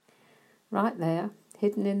Right there,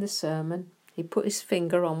 hidden in the sermon, he put his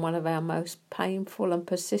finger on one of our most painful and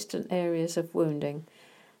persistent areas of wounding,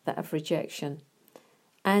 that of rejection,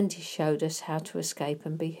 and he showed us how to escape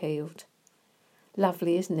and be healed.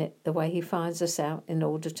 Lovely, isn't it, the way he finds us out in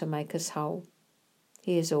order to make us whole?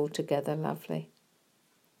 He is altogether lovely.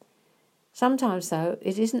 Sometimes, though,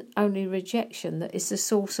 it isn't only rejection that is the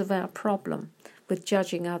source of our problem with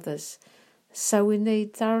judging others. So we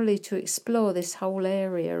need thoroughly to explore this whole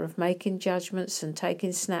area of making judgments and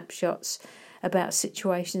taking snapshots about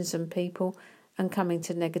situations and people and coming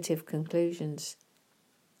to negative conclusions.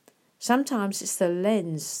 Sometimes it's the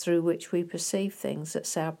lens through which we perceive things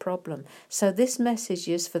that's our problem. So this message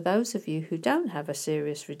is for those of you who don't have a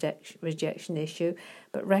serious rejection issue,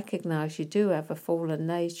 but recognise you do have a fallen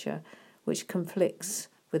nature which conflicts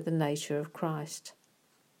with the nature of Christ.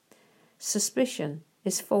 Suspicion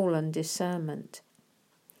is fallen discernment.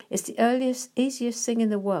 It's the easiest thing in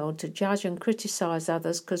the world to judge and criticise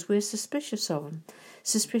others because we're suspicious of them.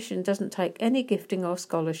 Suspicion doesn't take any gifting or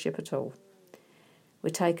scholarship at all. We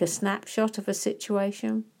take a snapshot of a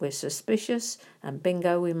situation, we're suspicious, and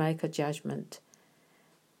bingo, we make a judgment.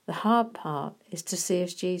 The hard part is to see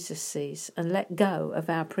as Jesus sees and let go of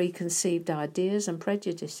our preconceived ideas and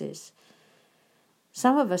prejudices.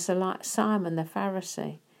 Some of us are like Simon the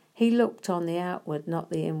Pharisee. He looked on the outward, not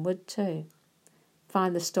the inward too.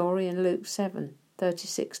 Find the story in Luke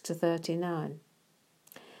 7:36-39.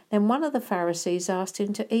 Then one of the Pharisees asked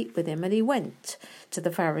him to eat with him, and he went to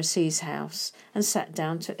the Pharisee's house and sat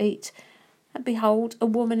down to eat. And behold, a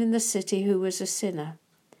woman in the city who was a sinner.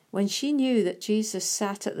 When she knew that Jesus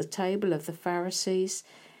sat at the table of the Pharisees,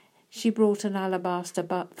 she brought an alabaster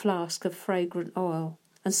flask of fragrant oil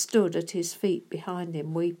and stood at his feet behind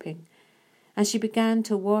him, weeping. And she began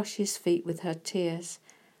to wash his feet with her tears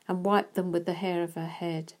and wiped them with the hair of her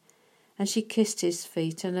head. And she kissed his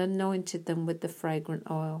feet and anointed them with the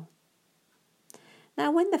fragrant oil.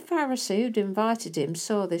 Now when the Pharisee who'd invited him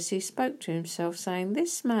saw this, he spoke to himself, saying,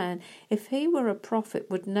 "This man, if he were a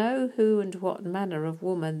prophet, would know who and what manner of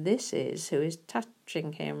woman this is who is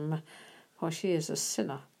touching him, for she is a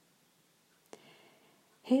sinner."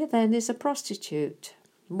 Here then is a prostitute,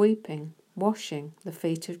 weeping, washing the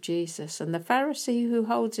feet of Jesus, and the Pharisee who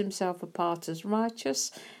holds himself apart as righteous,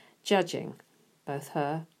 judging both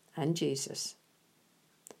her and Jesus.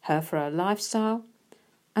 Her for her lifestyle,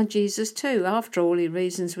 and Jesus too. After all, he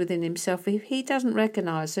reasons within himself, if he doesn't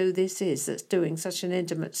recognise who this is that's doing such an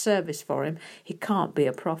intimate service for him, he can't be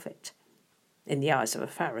a prophet. In the eyes of a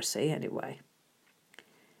Pharisee, anyway.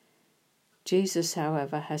 Jesus,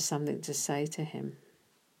 however, has something to say to him.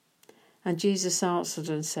 And Jesus answered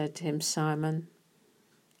and said to him, "Simon,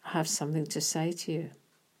 I have something to say to you."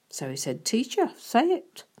 So he said, "Teacher, say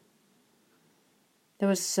it." There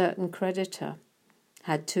was a certain creditor,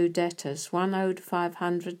 had 2 debtors. One owed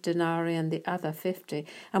 500 denarii and the other 50.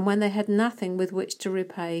 And when they had nothing with which to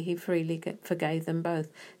repay, he freely forgave them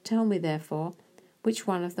both. "Tell me, therefore, which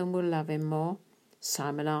one of them will love him more?"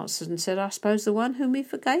 Simon answered and said, "I suppose the one whom he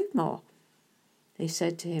forgave more." He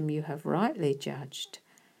said to him, "You have rightly judged."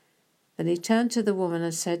 Then he turned to the woman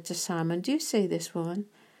and said to Simon, "Do you see this woman?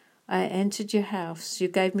 I entered your house. You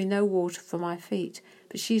gave me no water for my feet,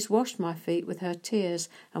 but she's washed my feet with her tears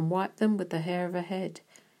and wiped them with the hair of her head.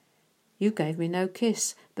 You gave me no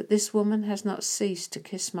kiss, but this woman has not ceased to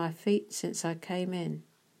kiss my feet since I came in.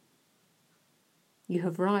 You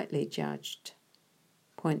have rightly judged."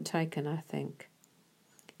 Point taken, I think.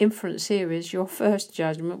 Inference here is your first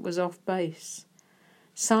judgment was off base.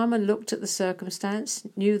 Simon looked at the circumstance,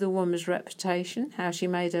 knew the woman's reputation, how she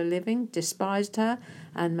made her living, despised her,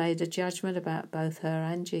 and made a judgment about both her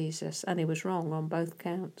and Jesus, and he was wrong on both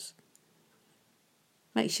counts.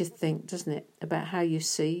 Makes you think, doesn't it, about how you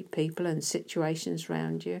see people and situations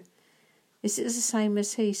round you. Is it the same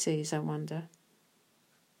as he sees, I wonder?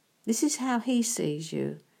 This is how he sees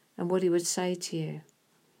you and what he would say to you.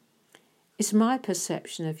 It's my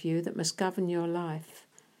perception of you that must govern your life.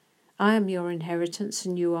 I am your inheritance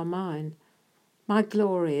and you are mine. My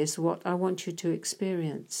glory is what I want you to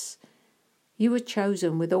experience. You were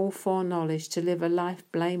chosen with all foreknowledge to live a life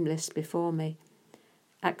blameless before me.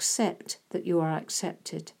 Accept that you are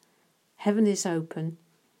accepted. Heaven is open.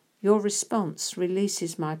 Your response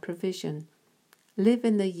releases my provision. Live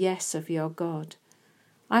in the yes of your God.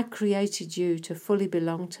 I created you to fully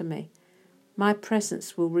belong to me. My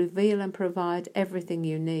presence will reveal and provide everything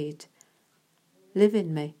you need. Live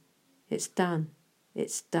in me. It's done.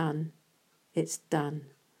 It's done. It's done.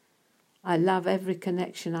 I love every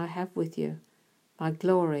connection I have with you. My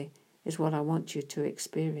glory is what I want you to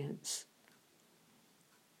experience.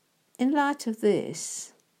 In light of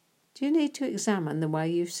this, do Do you need to examine the way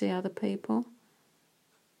you see other people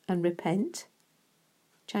and repent?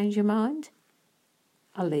 Change your mind?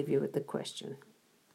 I'll leave you with the question.